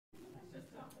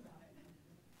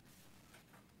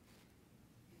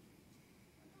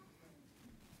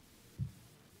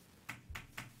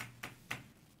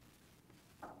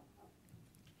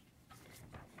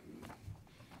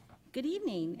Good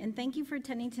evening, and thank you for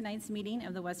attending tonight's meeting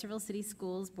of the Westerville City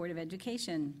Schools Board of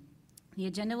Education. The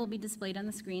agenda will be displayed on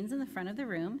the screens in the front of the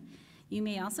room. You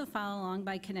may also follow along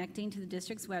by connecting to the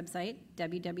district's website,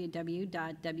 www.wcsoh.org.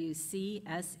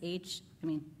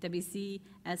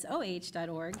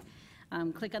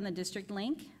 Click on the district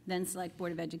link, then select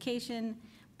Board of Education,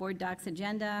 Board Docs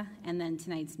Agenda, and then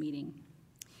tonight's meeting.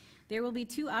 There will be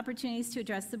two opportunities to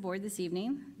address the board this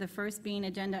evening, the first being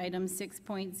agenda item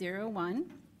 6.01.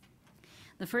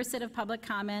 The first set of public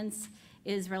comments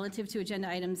is relative to agenda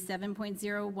items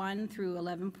 7.01 through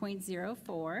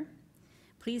 11.04.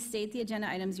 Please state the agenda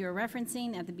items you are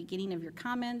referencing at the beginning of your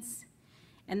comments.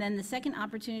 And then the second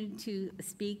opportunity to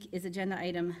speak is agenda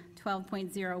item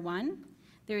 12.01.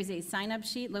 There is a sign-up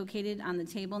sheet located on the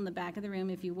table in the back of the room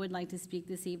if you would like to speak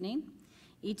this evening.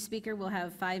 Each speaker will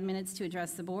have 5 minutes to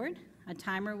address the board. A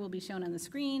timer will be shown on the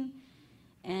screen.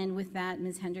 And with that,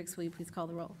 Ms. Hendricks, will you please call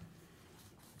the roll?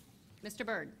 Mr.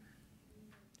 Byrd.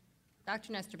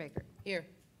 Dr. Nestor Baker. Here.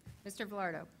 Mr.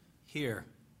 Velardo. Here.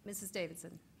 Mrs.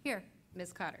 Davidson. Here.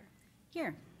 Ms. Cotter.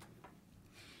 Here.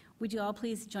 Would you all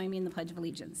please join me in the Pledge of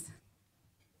Allegiance?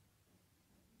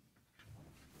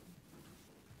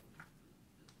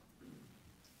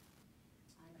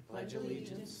 I pledge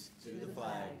allegiance to the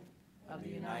flag of the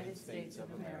United States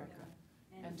of America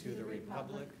and to the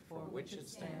republic for which it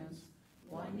stands,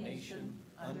 one nation,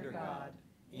 under God,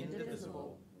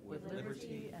 indivisible, with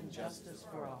liberty and justice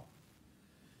for all.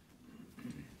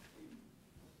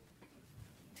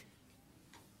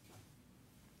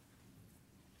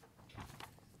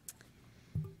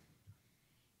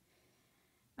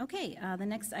 Okay, the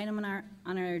next item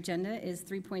on our agenda is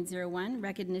 3.01,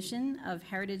 recognition of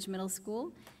Heritage Middle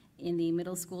School in the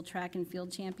Middle School Track and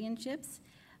Field Championships.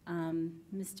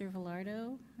 Mr.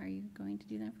 Velardo, are you going to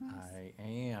do that for us? I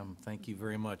am. Thank you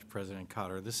very much, President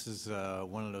Cotter. This is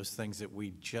one of those things that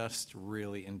we just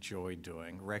really enjoy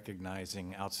doing,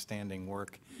 recognizing outstanding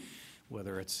work,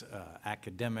 whether it's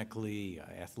academically,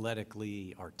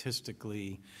 athletically,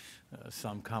 artistically,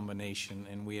 some combination,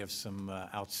 and we have some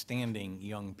outstanding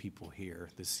young people here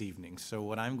this evening. So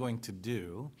what I'm going to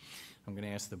do, I'm going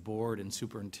to ask the board and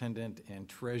superintendent and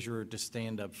treasurer to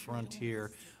stand up front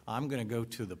here. I'm going to go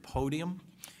to the podium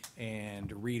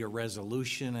and read a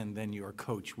resolution, and then your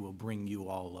coach will bring you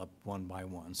all up one by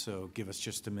one. So give us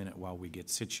just a minute while we get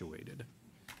situated.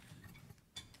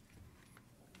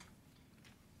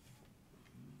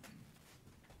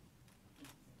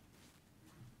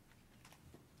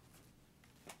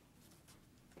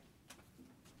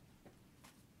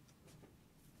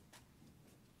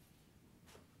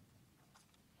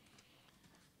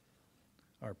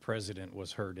 Our president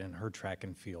was hurt in her track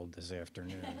and field this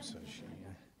afternoon, so she.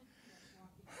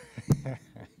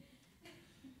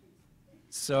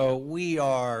 So we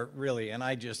are really, and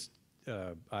I just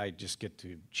get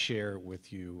to share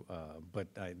with you, but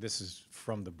this is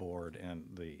from the board and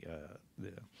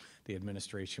the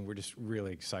administration. We're just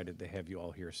really excited to have you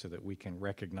all here so that we can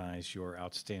recognize your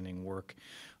outstanding work.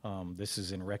 This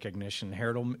is in recognition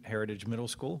Heritage Middle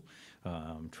School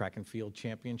Track and Field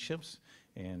Championships.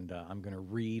 And I'm going to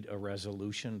read a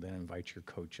resolution, then invite your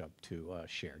coach up to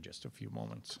share just a few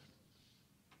moments.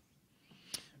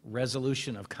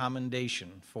 Resolution of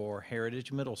commendation for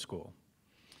Heritage Middle School.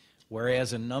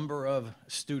 Whereas a number of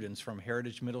students from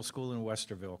Heritage Middle School in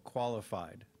Westerville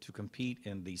qualified to compete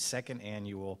in the second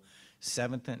annual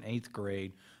 7th and 8th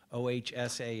grade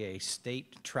OHSAA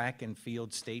State Track and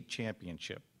Field State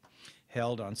Championship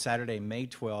held on Saturday, May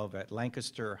 12 at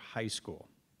Lancaster High School.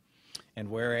 And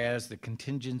whereas the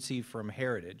contingency from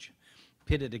Heritage,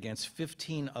 pitted against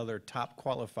 15 other top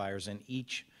qualifiers in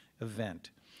each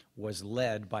event, was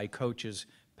led by coaches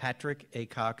Patrick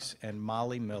Acox and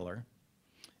Molly Miller,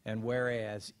 and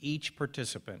whereas each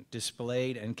participant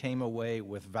displayed and came away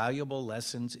with valuable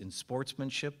lessons in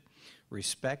sportsmanship,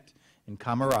 respect, and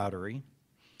camaraderie,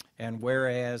 and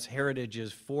whereas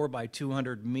Heritage's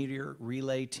 4x200 meter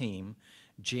relay team,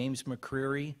 James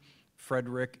McCreary,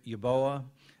 Frederick Yaboa,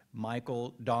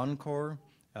 Michael Doncor,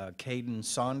 Caden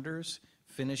Saunders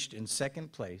finished in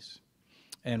second place,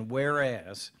 and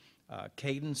whereas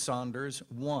Caden Saunders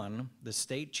won the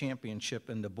state championship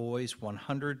in the boys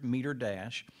 100-meter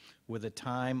dash with a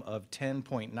time of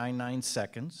 10.99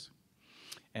 seconds,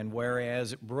 and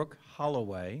whereas Brooke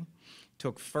Holloway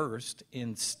took first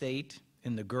in state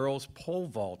in the girls pole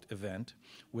vault event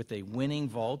with a winning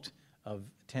vault of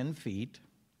 10 feet,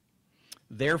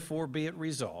 therefore be it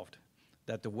resolved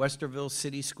that the Westerville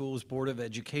City Schools Board of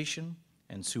Education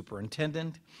and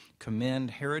Superintendent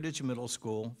commend Heritage Middle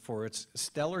School for its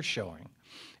stellar showing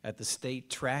at the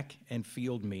state track and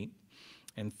field meet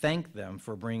and thank them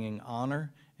for bringing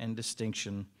honor and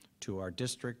distinction to our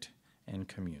district and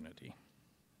community.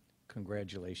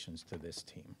 Congratulations to this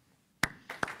team.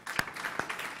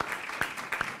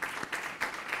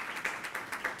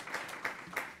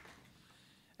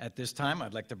 At this time,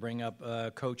 I'd like to bring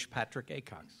up Coach Patrick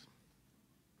Acox.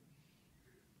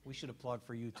 We should applaud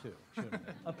for you too, shouldn't we?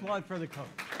 Applaud for the coach.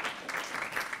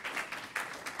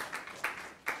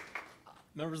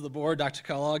 Members of the board, Dr.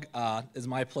 Kellogg, it's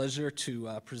my pleasure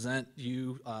to present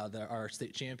you our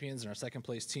state champions and our second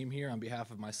place team here on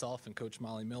behalf of myself and Coach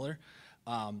Molly Miller.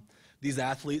 These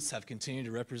athletes have continued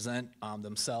to represent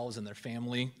themselves and their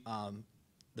family,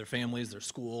 their families, their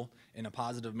school in a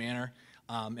positive manner.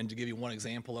 And to give you one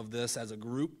example of this, as a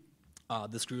group,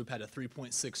 this group had a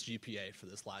 3.6 GPA for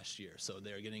this last year, so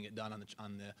they're getting it done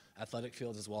on the athletic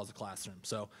fields as well as the classroom.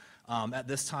 So at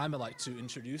this time, I'd like to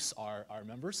introduce our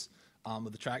members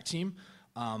of the track team.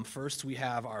 First, we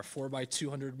have our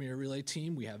 4x200 meter relay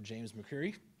team. We have James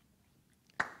McCurry.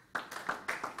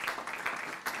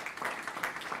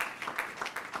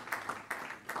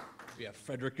 We have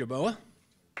Frederick Yaboa.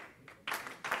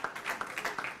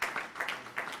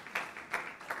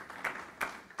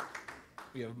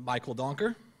 We have Michael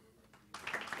Donker.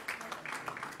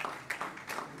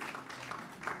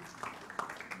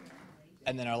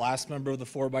 And then our last member of the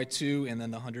 4x2 and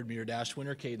then the 100-meter dash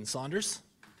winner, Caden Saunders.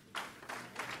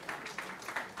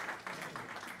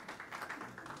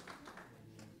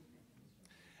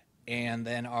 And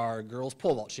then our girls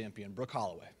pole vault champion, Brooke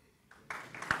Holloway.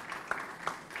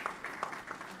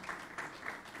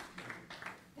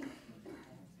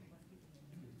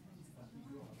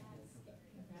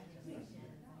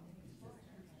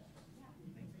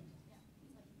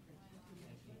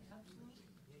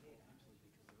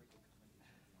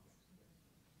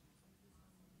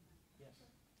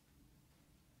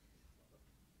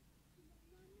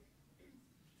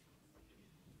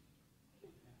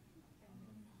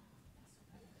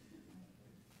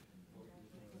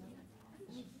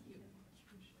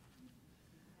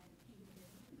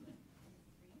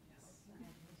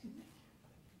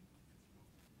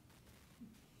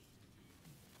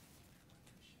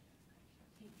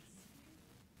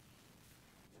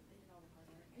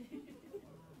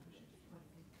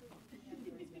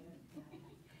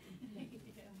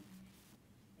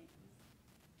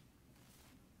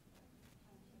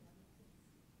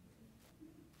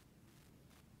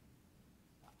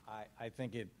 I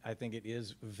think it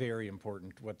is very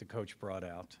important what the coach brought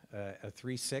out. A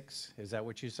 3.6, is that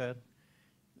what you said?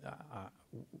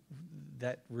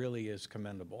 That really is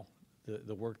commendable.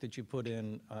 The work that you put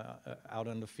in out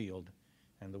on the field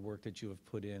and the work that you have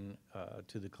put in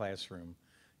to the classroom,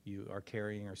 you are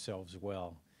carrying yourselves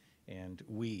well. And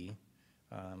we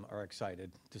are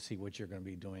excited to see what you're going to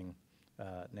be doing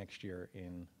next year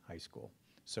in high school.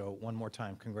 So one more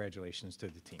time, congratulations to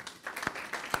the team.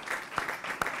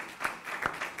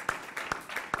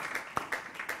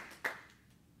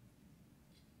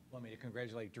 Want me to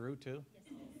congratulate Drew, too?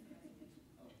 Yes.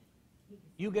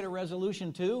 You get a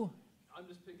resolution, too? I'm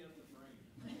just picking up the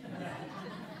frame.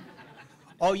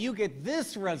 Oh, you get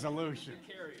this resolution.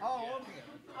 Carrier, Oh, yeah. okay.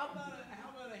 How about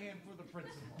a hand for the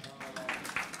principal?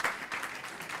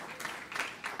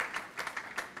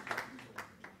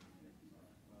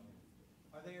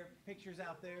 Are there pictures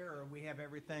out there, or we have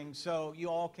everything? So you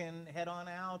all can head on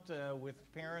out with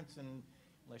parents, and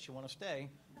unless you want to stay,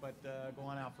 but go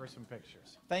on out for some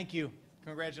pictures. Thank you.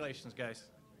 Congratulations, guys.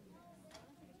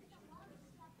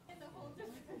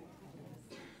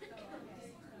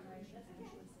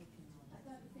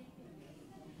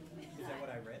 Is that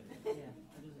what I read? Yeah, it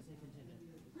doesn't say contingent.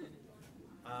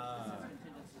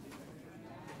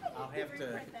 I'll have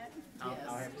to.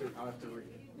 I'll have to read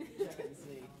it. Check and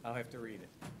see. I'll have to read it.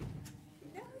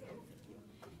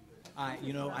 I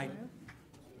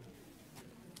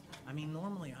mean,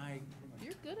 normally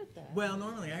You're good at that. well,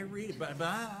 normally I read it, but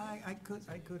I could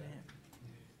have.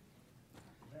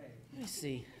 Let me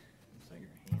see. So your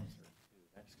hands are,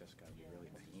 that's just gotta be really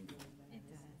painful. It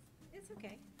does. It's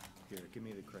okay. Here, give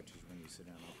me the crutches when you sit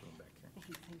down, I'll put them back here.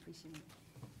 Thanks, I appreciate it.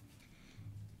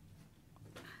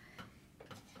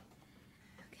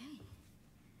 Okay.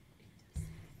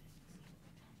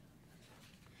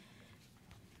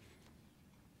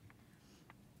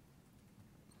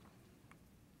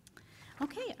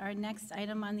 Okay, our next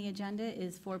item on the agenda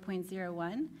is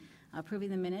 4.01, approving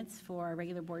the minutes for our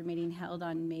regular board meeting held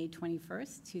on May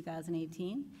 21st,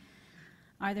 2018.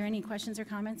 Are there any questions or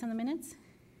comments on the minutes?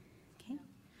 Okay.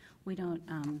 We don't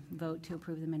vote to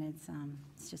approve the minutes.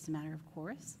 It's just a matter of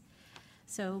course.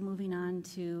 So moving on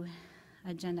to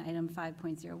agenda item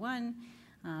 5.01.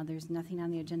 There's nothing on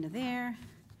the agenda there.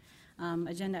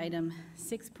 Agenda item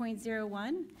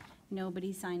 6.01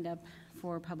 Nobody signed up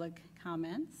for public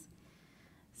comments,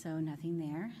 so nothing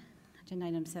there. Agenda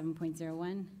item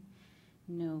 7.01,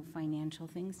 no financial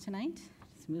things tonight.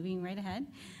 It's moving right ahead.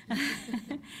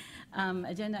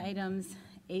 Agenda items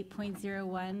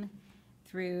 8.01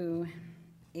 through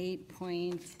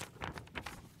 8.10.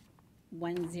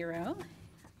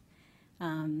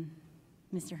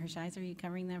 Mr. Hershiser, are you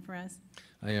covering that for us?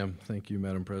 I am. Thank you,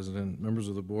 Madam President. Members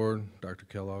of the board, Dr.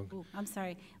 Kellogg. Oh, I'm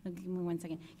sorry. Give me 1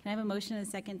 second. Can I have a motion and a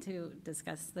second to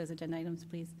discuss those agenda items,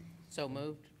 please? So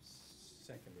moved.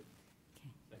 Seconded.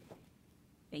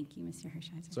 Thank you, Mr.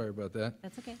 Hershiser. Sorry about that.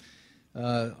 That's okay.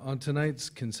 On tonight's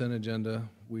consent agenda,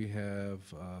 we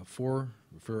have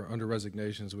under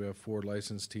resignations, we have 4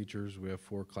 licensed teachers, we have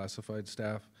 4 classified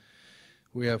staff.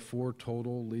 We have 4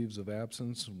 total leaves of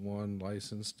absence, 1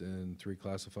 licensed and 3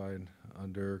 classified.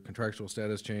 Under contractual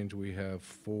status change, we have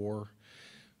 4.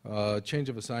 Change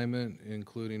of assignment,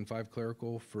 including 5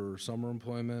 clerical for summer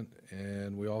employment,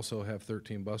 and we also have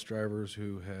 13 bus drivers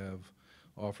who have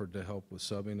offered to help with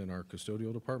subbing in our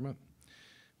custodial department.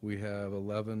 We have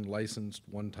 11 licensed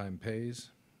one-time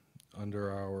pays. Under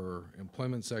our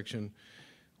employment section,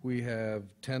 we have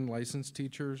 10 licensed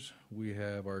teachers. We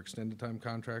have our extended time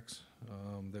contracts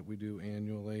that we do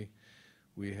annually.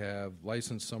 We have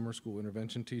licensed summer school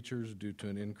intervention teachers due to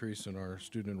an increase in our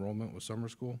student enrollment with summer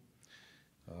school.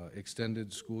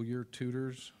 Extended school year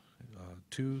tutors,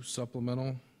 2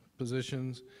 supplemental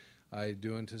positions. I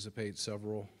do anticipate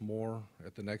several more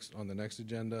on the next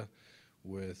agenda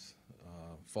with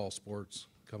fall sports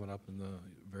coming up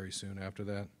very soon after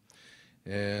that.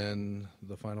 And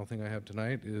the final thing I have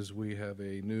tonight is we have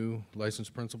a new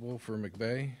licensed principal for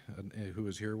McVeigh who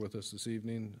is here with us this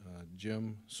evening,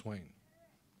 Jim Swain.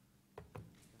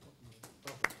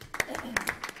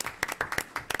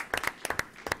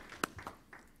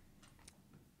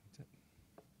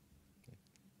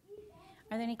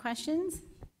 Are there any questions?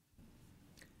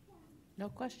 No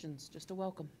questions, just a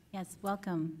welcome. Yes,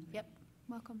 welcome. Yep,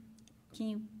 welcome. Can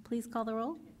you please call the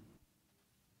roll?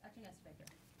 Dr. Nesterbaker.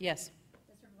 Yes.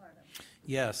 Mr. Velardo.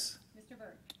 Yes. Mr.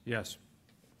 Byrd. Yes.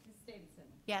 Mrs. Davidson.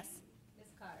 Yes.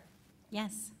 Ms. Cotter.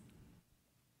 Yes.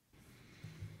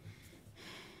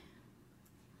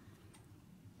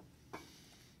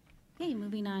 Okay,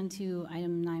 moving on to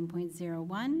item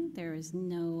 9.01. There is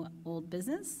no old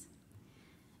business.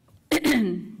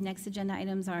 Next agenda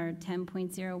items are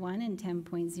 10.01 and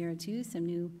 10.02, some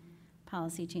new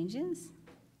policy changes.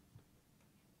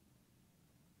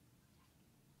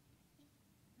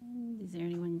 Is there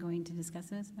anyone going to discuss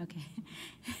this? Okay.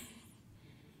 I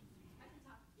can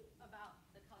talk about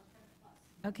the content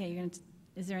plus. Okay,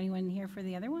 is there anyone here for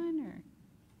the other one, or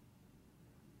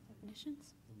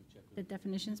Definitions? the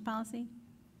definitions policy?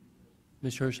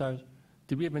 Ms. Hershiser,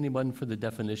 did we have anyone for the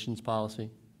definitions policy?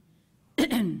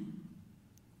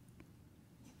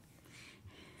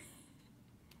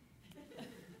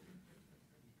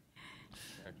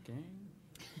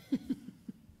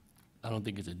 I don't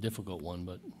think it's a difficult one,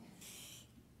 but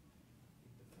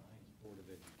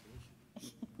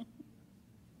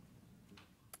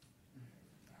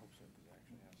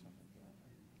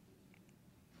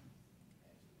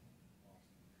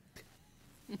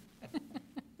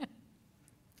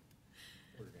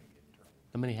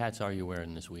how many hats are you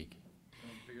wearing this week?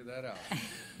 Figure that out.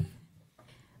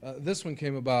 This one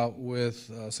came about with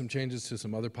some changes to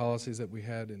some other policies that we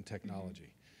had in technology.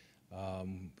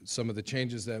 Some of the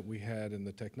changes that we had in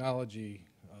the technology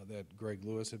that Greg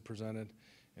Lewis had presented,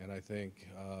 and I think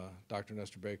Dr.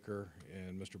 Nesterbaker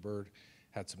and Mr. Byrd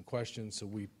had some questions, so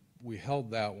we held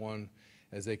that one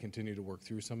as they continue to work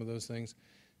through some of those things.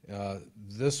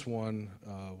 This one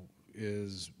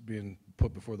is being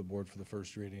put before the board for the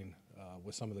first reading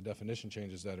with some of the definition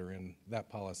changes that are in that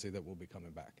policy that will be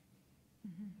coming back.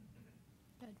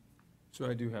 So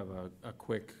I do have a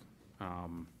quick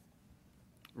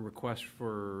request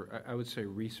for, I would say,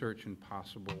 research and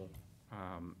possible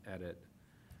edit.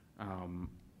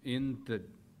 In the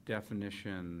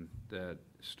definition that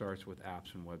starts with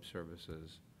apps and web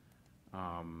services,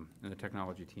 and the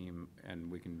technology team, and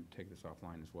we can take this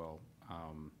offline as well,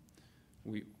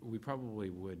 we probably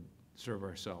would serve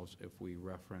ourselves if we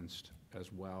referenced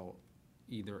as well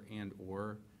either and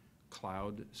or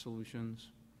cloud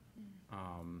solutions.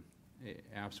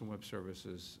 Apps and web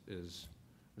services is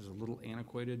a little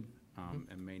antiquated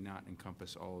and may not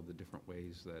encompass all of the different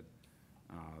ways that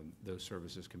those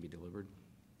services can be delivered.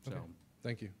 So, Okay.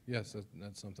 Thank you. Yes,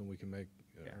 that's something we can make,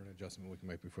 Yeah. or an adjustment we can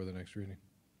make before the next reading.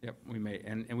 yep, we may,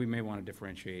 and we may want to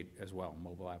differentiate as well,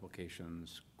 mobile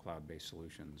applications, cloud-based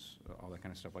solutions, all that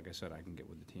kind of stuff. Like I said, I can get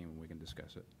with the team and we can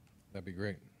discuss it. That'd be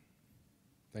great.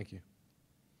 Thank you.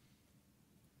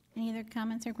 Any other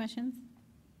comments or questions?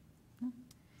 No?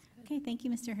 Okay, thank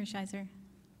you, Mr. Hershiser.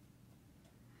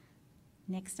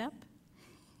 Next up,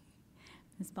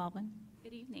 Ms. Baldwin.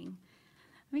 Good evening.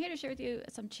 I'm here to share with you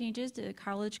some changes to the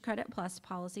College Credit Plus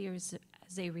policy as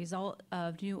a result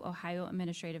of new Ohio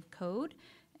Administrative Code,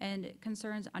 and it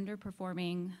concerns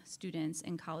underperforming students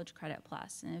in College Credit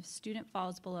Plus. And if a student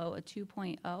falls below a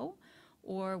 2.0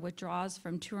 or withdraws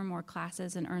from 2 or more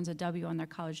classes and earns a W on their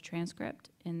college transcript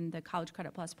in the College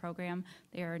Credit Plus program,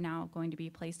 they are now going to be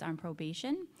placed on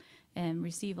probation and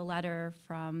receive a letter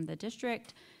from the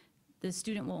district. The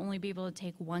student will only be able to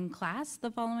take 1 class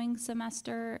the following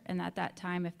semester, and at that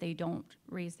time, if they don't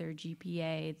raise their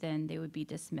GPA, then they would be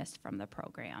dismissed from the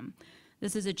program.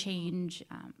 This is a change.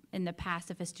 In the past,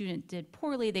 if a student did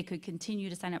poorly, they could continue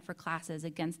to sign up for classes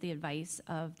against the advice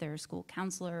of their school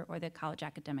counselor or the college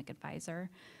academic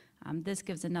advisor. This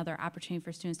gives another opportunity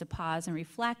for students to pause and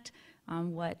reflect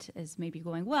on what is maybe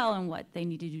going well and what they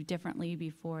need to do differently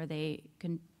before they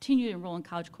continue to enroll in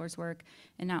college coursework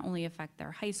and not only affect their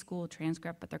high school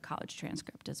transcript, but their college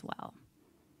transcript as well.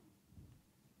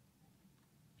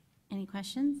 Any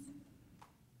questions?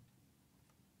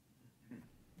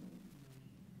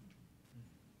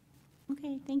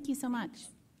 Okay, thank you so much.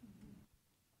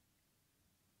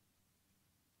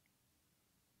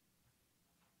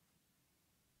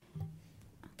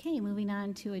 Okay, moving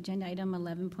on to agenda item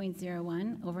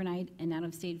 11.01, overnight and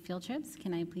out-of-state field trips.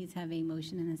 Can I please have a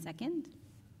motion and a second?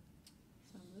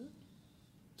 So moved.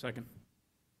 Second.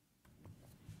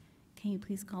 Can you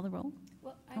please call the roll?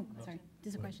 Well, Oh, sorry,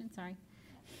 just a question, sorry.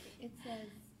 It says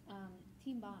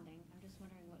team bonding. I'm just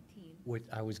wondering what team. What,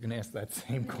 I was going to ask that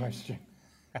same question.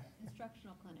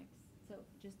 Instructional clinics. So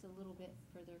just a little bit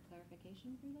further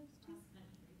clarification for those two?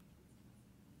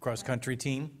 Cross-country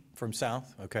team from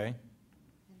South, okay. And then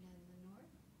the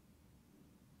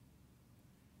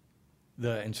north?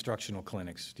 The instructional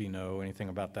clinics, do you know anything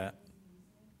about that?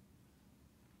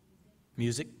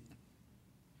 Music?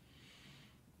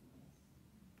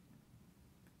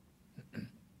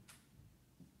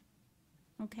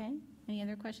 Okay, any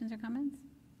other questions or comments?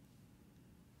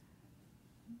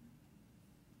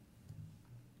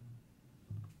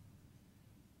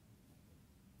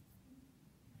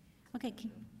 Okay,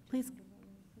 please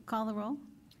call the roll.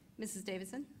 Mrs.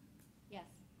 Davidson? Yes.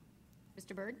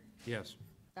 Mr. Byrd? Yes.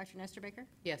 Dr. Nestor Baker?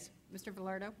 Yes. Mr.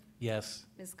 Velardo? Yes.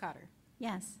 Ms. Cotter?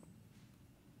 Yes.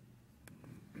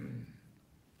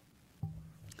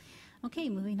 Okay,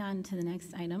 moving on to the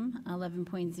next item,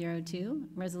 11.02,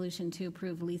 resolution to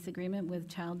approve lease agreement with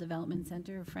Child Development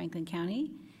Center of Franklin County.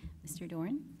 Mr.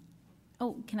 Dorn?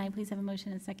 Oh, can I please have a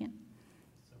motion and a second?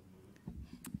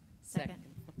 Second.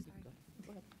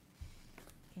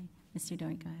 Okay, Mr.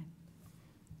 Dorn, go ahead.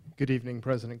 Good evening,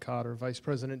 President Cotter, Vice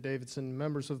President Davidson,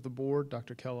 members of the board,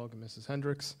 Dr. Kellogg and Mrs.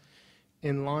 Hendricks.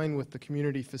 In line with the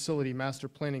Community Facility Master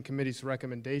Planning Committee's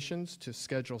recommendations to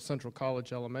schedule Central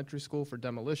College Elementary School for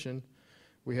demolition,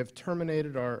 we have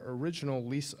terminated our original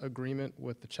lease agreement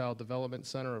with the Child Development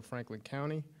Center of Franklin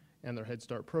County and their Head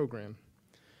Start program.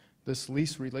 This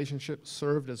lease relationship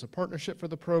served as a partnership for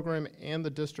the program and the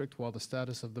district while the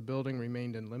status of the building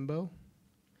remained in limbo.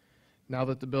 Now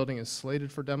that the building is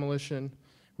slated for demolition,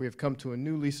 we have come to a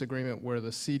new lease agreement where the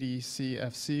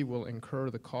CDCFC will incur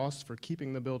the cost for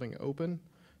keeping the building open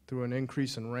through an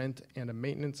increase in rent and a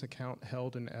maintenance account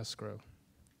held in escrow.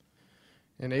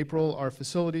 In April, our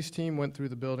facilities team went through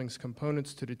the building's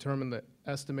components to determine the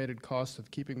estimated cost of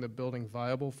keeping the building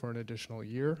viable for an additional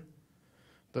year.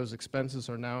 Those expenses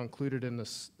are now included in the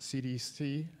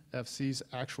CDCFC's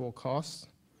actual costs.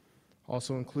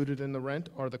 Also included in the rent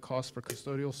are the costs for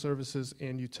custodial services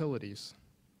and utilities.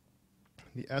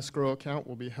 The escrow account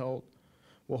will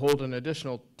hold an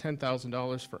additional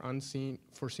 $10,000 for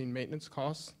unforeseen maintenance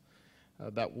costs.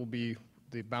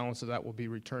 The balance of that will be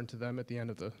returned to them at the end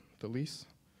of the lease.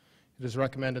 It is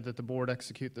recommended that the board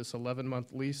execute this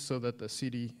 11-month lease so that the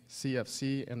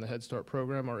CDCFC and the Head Start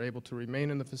program are able to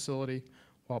remain in the facility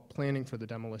while planning for the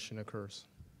demolition occurs.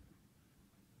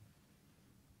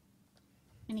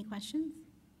 Any questions?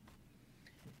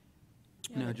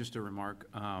 No, just a remark.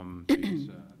 Because,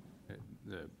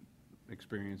 the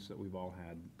experience that we've all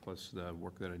had, plus the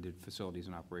work that I did facilities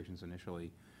and operations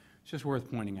initially, it's just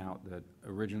worth pointing out that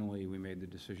originally we made the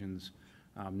decisions,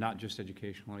 not just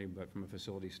educationally, but from a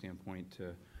facility standpoint,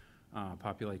 to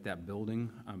populate that building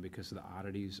because of the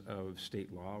oddities of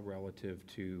state law relative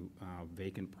to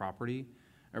vacant property,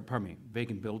 or pardon me,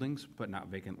 vacant buildings, but not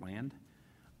vacant land.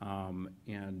 And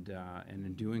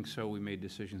in doing so, we made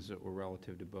decisions that were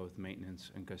relative to both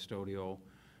maintenance and custodial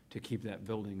to keep that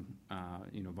building,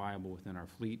 viable within our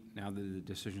fleet. Now that the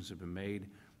decisions have been made,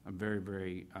 I'm very,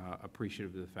 very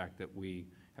appreciative of the fact that we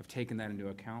have taken that into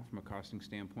account from a costing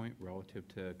standpoint relative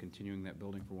to continuing that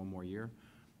building for one more year.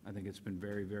 I think it's been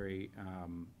very, very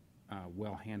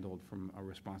well handled from a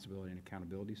responsibility and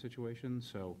accountability situation.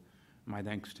 So my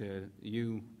thanks to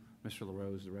you, Mr.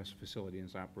 LaRose, the rest of the facility and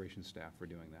its operations staff for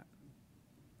doing that.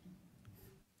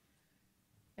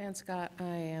 And Scott, I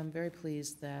am very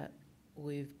pleased that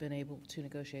we've been able to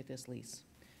negotiate this lease.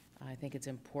 I think it's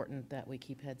important that we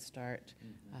keep Head Start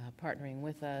partnering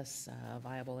with us, a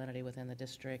viable entity within the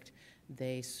district.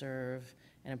 They serve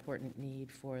an important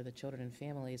need for the children and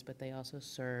families, but they also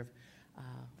serve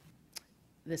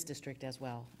this district as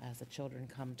well, as the children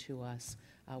come to us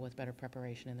with better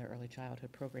preparation in their early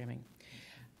childhood programming.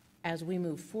 As we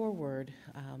move forward,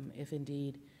 if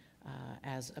indeed,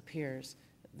 as appears,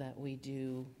 that we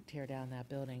do tear down that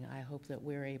building, I hope that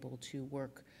we're able to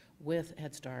work with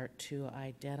Head Start to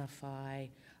identify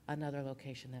another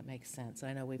location that makes sense.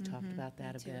 I know we've talked about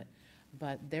that a bit,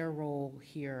 but their role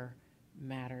here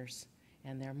matters,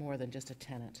 and they're more than just a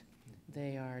tenant.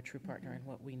 They are a true partner in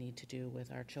what we need to do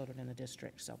with our children in the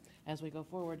district. So as we go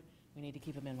forward, we need to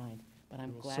keep them in mind. But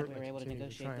I'm will glad we were certainly able to continue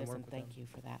to try negotiate and this, work and with thank them. you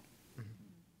for that.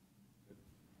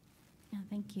 Yeah,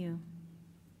 thank you.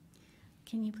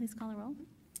 Can you please call a roll?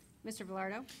 Mr.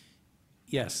 Velardo?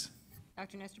 Yes.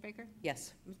 Dr. Nestor Baker?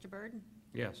 Yes. Mr. Byrd?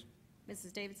 Yes.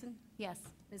 Mrs. Davidson? Yes.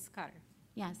 Mrs. Cotter?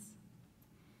 Yes.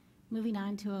 Moving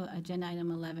on to agenda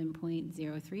item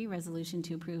 11.03, resolution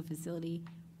to approve facility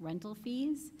rental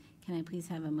fees. Can I please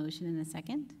have a motion and a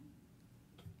second?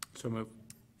 So move.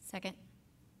 Second.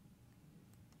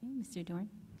 Okay, Mr. Dorn?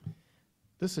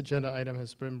 This agenda item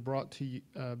has been brought to you,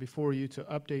 before you to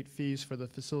update fees for the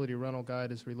facility rental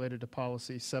guide as related to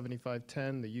policy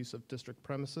 7510, the use of district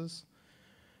premises.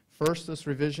 First, this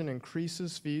revision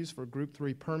increases fees for Group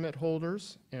 3 permit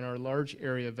holders in our large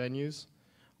area venues.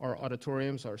 Our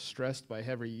auditoriums are stressed by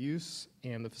heavy use,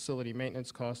 and the facility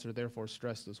maintenance costs are therefore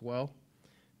stressed as well.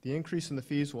 The increase in the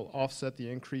fees will offset the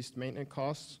increased maintenance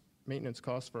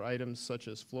costs for items such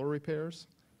as floor repairs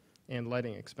and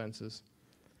lighting expenses,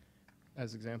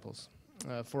 as examples.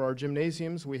 For our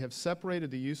gymnasiums, we have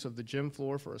separated the use of the gym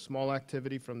floor for a small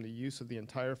activity from the use of the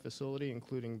entire facility,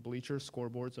 including bleachers,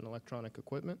 scoreboards, and electronic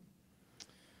equipment.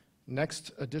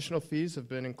 Next, additional fees have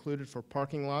been included for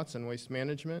parking lots and waste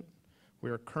management. We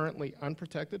are currently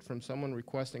unprotected from someone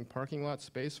requesting parking lot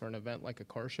space for an event like a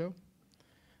car show.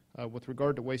 With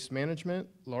regard to waste management,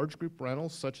 large group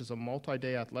rentals such as a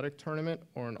multi-day athletic tournament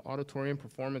or an auditorium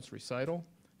performance recital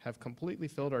have completely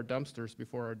filled our dumpsters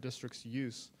before our district's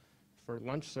use for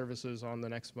lunch services on the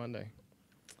next Monday.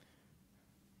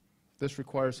 This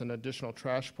requires an additional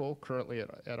trash pull currently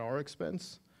at our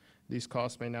expense. These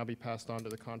costs may now be passed on to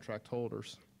the contract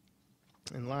holders.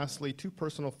 And lastly, 2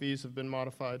 personal fees have been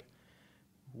modified.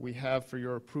 We have for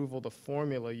your approval the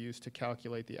formula used to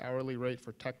calculate the hourly rate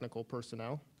for technical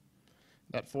personnel.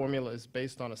 That formula is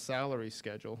based on a salary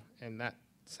schedule, and that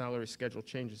salary schedule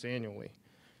changes annually.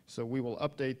 So we will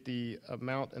update the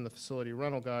amount in the facility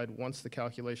rental guide once the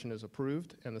calculation is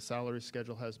approved and the salary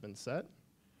schedule has been set.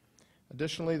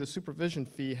 Additionally, the supervision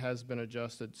fee has been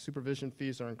adjusted. Supervision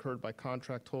fees are incurred by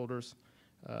contract holders,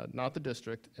 not the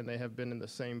district, and they have been in the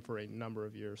same for a number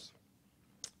of years.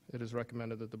 It is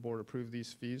recommended that the board approve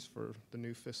these fees for the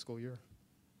new fiscal year.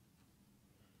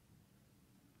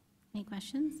 Any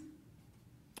questions?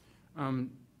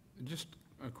 Just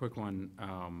a quick one,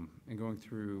 in going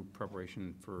through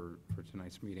preparation for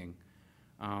tonight's meeting.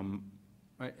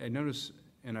 I notice,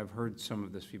 and I've heard some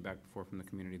of this feedback before from the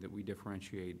community, that we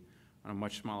differentiate on a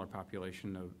much smaller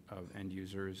population of end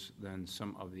users than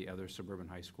some of the other suburban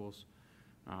high schools,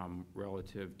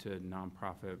 relative to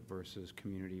nonprofit versus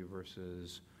community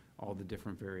versus all the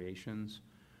different variations.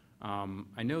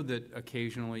 I know that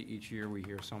occasionally each year we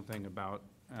hear something about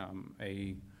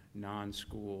a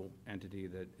non-school entity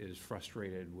that is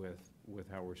frustrated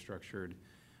with how we're structured.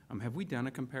 Have we done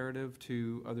a comparative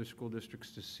to other school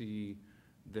districts to see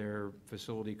their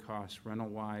facility costs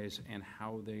rental-wise and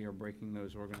how they are breaking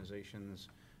those organizations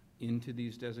into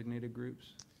these designated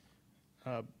groups?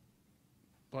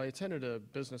 Well, I attended a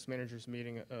business managers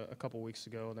meeting a couple weeks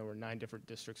ago, and there were 9 different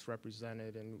districts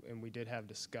represented, and we did have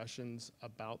discussions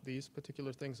about these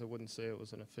particular things. I wouldn't say it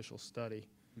was an official study.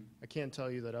 I can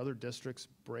tell you that other districts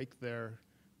break their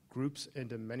groups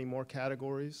into many more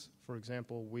categories. For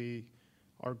example,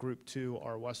 our group 2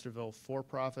 are Westerville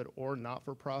for-profit or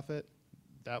not-for-profit.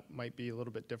 That might be a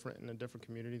little bit different in a different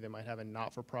community. They might have a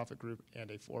not-for-profit group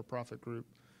and a for-profit group.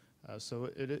 So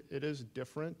it is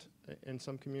different in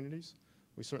some communities.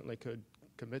 We certainly could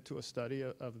commit to a study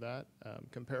of that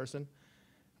comparison.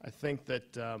 I think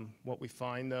that what we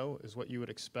find, though, is what you would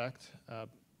expect.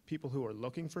 people who are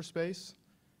looking for space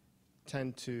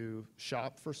tend to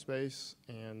shop for space,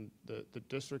 and the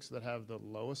districts that have the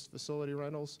lowest facility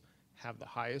rentals have the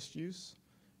highest use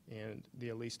and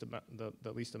the least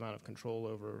amount of control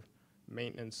over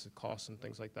maintenance costs and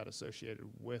things like that associated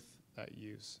with that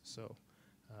use. So,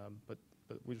 but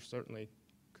we certainly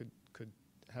could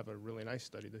have a really nice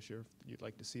study this year if you'd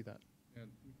like to see that. I'd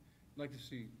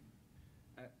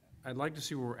like to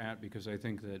see where we're at, because I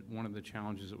think that one of the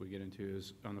challenges that we get into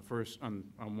is on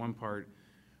one part,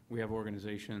 we have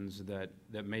organizations that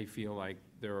may feel like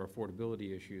there are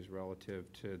affordability issues relative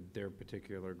to their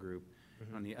particular group.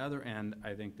 Mm-hmm. On the other end,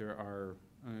 I think there are,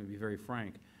 I'm going to be very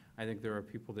frank, I think there are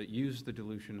people that use the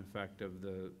dilution effect of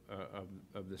the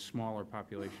smaller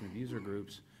population of user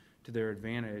groups to their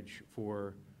advantage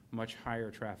for much higher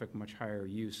traffic, much higher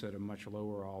use at a much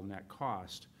lower all net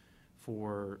cost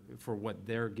for what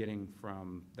they're getting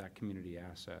from that community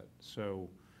asset. So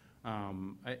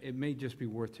it may just be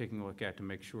worth taking a look at to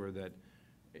make sure that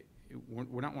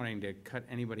we're not wanting to cut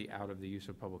anybody out of the use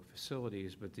of public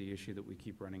facilities, but the issue that we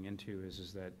keep running into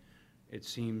is that it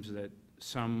seems that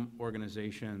some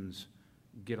organizations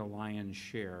get a lion's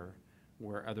share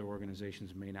where other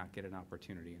organizations may not get an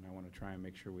opportunity, and I want to try and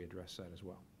make sure we address that as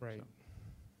well. Right. So.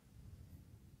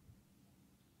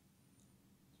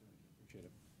 Appreciate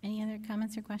it. Any other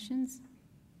comments or questions?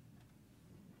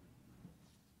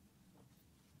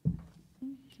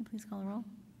 Can you please call the roll?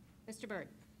 Mr. Byrd?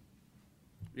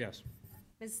 Yes.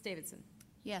 Mrs. Davidson?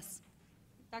 Yes.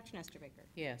 Dr. Nestor Baker?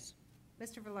 Yes.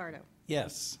 Mr. Velardo?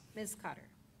 Yes. Ms. Cotter?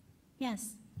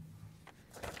 Yes.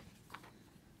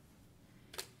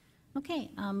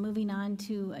 Okay, moving on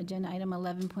to agenda item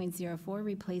 11.04,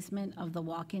 replacement of the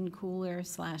walk-in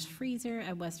cooler/freezer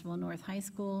at Westerville North High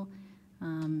School,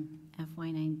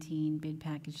 FY19 bid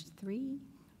package 3.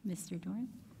 Mr. Dorn?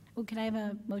 Oh, could I have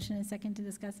a motion and a second to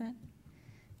discuss that?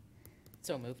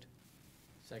 So moved.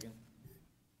 Second.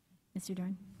 Mr.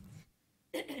 Dorn?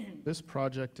 This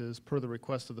project is per the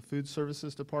request of the Food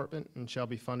Services Department and shall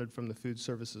be funded from the Food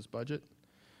Services budget.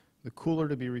 The cooler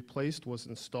to be replaced was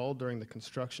installed during the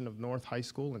construction of North High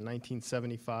School in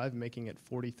 1975, making it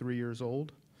 43 years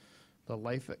old. The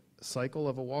life cycle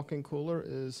of a walk-in cooler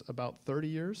is about 30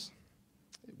 years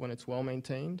when it's well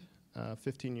maintained,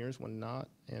 15 years when not,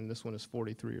 and this one is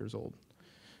 43 years old.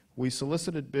 We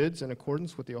solicited bids in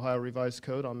accordance with the Ohio Revised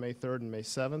Code on May 3rd and May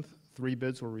 7th. 3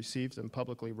 bids were received and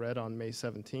publicly read on May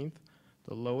 17th.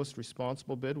 The lowest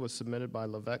responsible bid was submitted by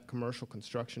Levesque Commercial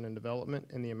Construction and Development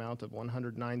in the amount of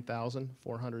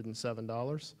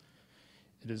 $109,407.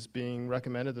 It is being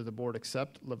recommended that the board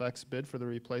accept Levesque's bid for the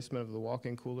replacement of the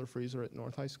walk-in cooler freezer at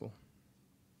North High School.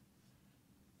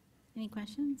 Any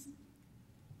questions?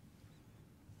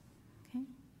 Okay.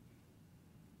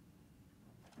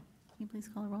 Can you please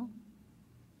call the roll?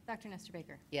 Dr. Nestor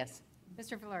Baker? Yes.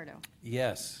 Mr. Velardo?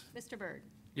 Yes. Mr. Byrd?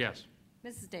 Yes.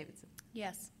 Mrs. Davidson?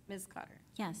 Yes. Ms. Cotter?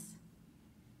 Yes.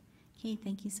 Okay,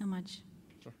 thank you so much.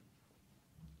 Sure.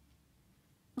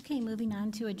 Okay, moving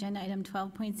on to agenda item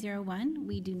 12.01.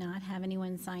 We do not have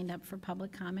anyone signed up for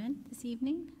public comment this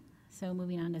evening. So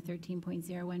moving on to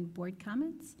 13.01, board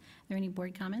comments. Are there any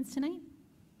board comments tonight?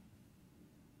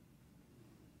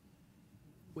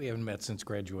 We haven't met since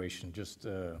graduation. Just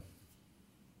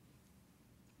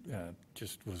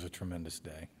was a tremendous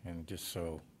day, and just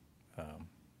so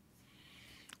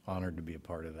honored to be a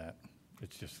part of that.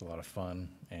 It's just a lot of fun,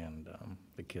 and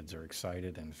the kids are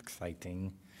excited and it's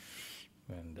exciting,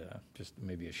 and just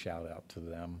maybe a shout out to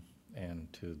them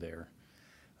and to their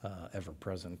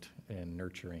ever-present and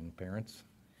nurturing parents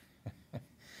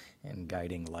and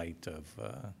guiding light of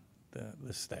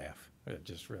the staff.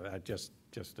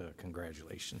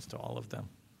 Congratulations to all of them.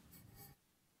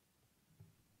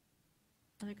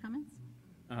 Other comments?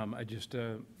 I'd just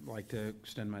like to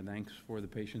extend my thanks for the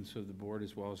patience of the board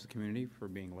as well as the community for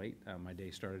being late. My day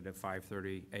started at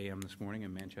 5:30 a.m. this morning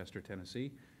in Manchester,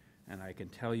 Tennessee, and I can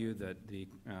tell you that the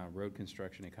road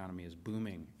construction economy is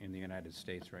booming in the United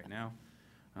States right now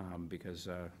because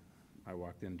I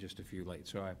walked in just a few late.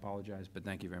 So I apologize, but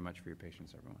thank you very much for your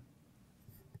patience, everyone.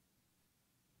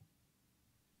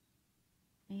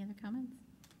 Any other comments?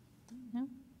 No?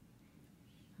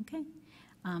 Okay.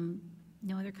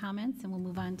 No other comments, and we'll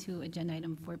move on to agenda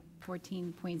item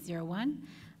 14.01.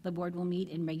 The board will meet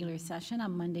in regular session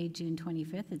on Monday, June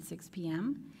 25th at 6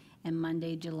 p.m. and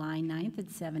Monday, July 9th at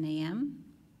 7 a.m.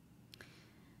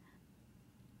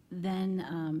 Then,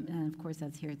 and of course,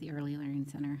 that's here at the Early Learning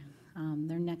Center.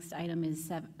 Their next item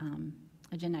is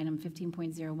agenda item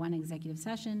 15.01, executive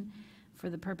session for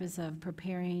the purpose of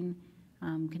preparing,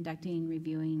 conducting,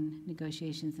 reviewing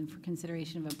negotiations, and for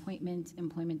consideration of appointment,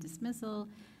 employment dismissal,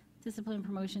 discipline,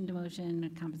 promotion,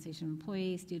 demotion, compensation of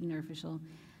employee, student, or official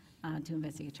to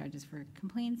investigate charges for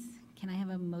complaints. Can I have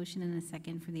a motion and a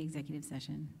second for the executive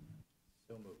session?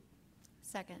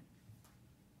 Second.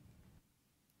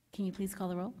 Can you please call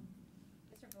the roll?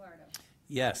 Mr. Velardo?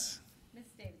 Yes.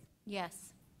 Mrs. Davidson?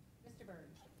 Yes. Mr. Byrd?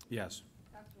 Yes.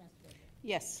 Dr. Nestor?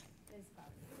 Yes. Ms.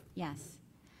 Cotter? Yes.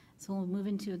 So we'll move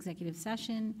into executive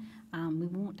session. We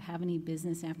won't have any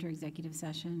business after executive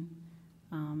session.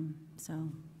 So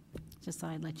just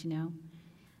thought I'd let you know,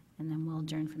 and then we'll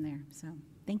adjourn from there. So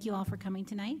thank you all for coming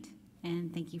tonight,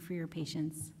 and thank you for your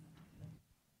patience.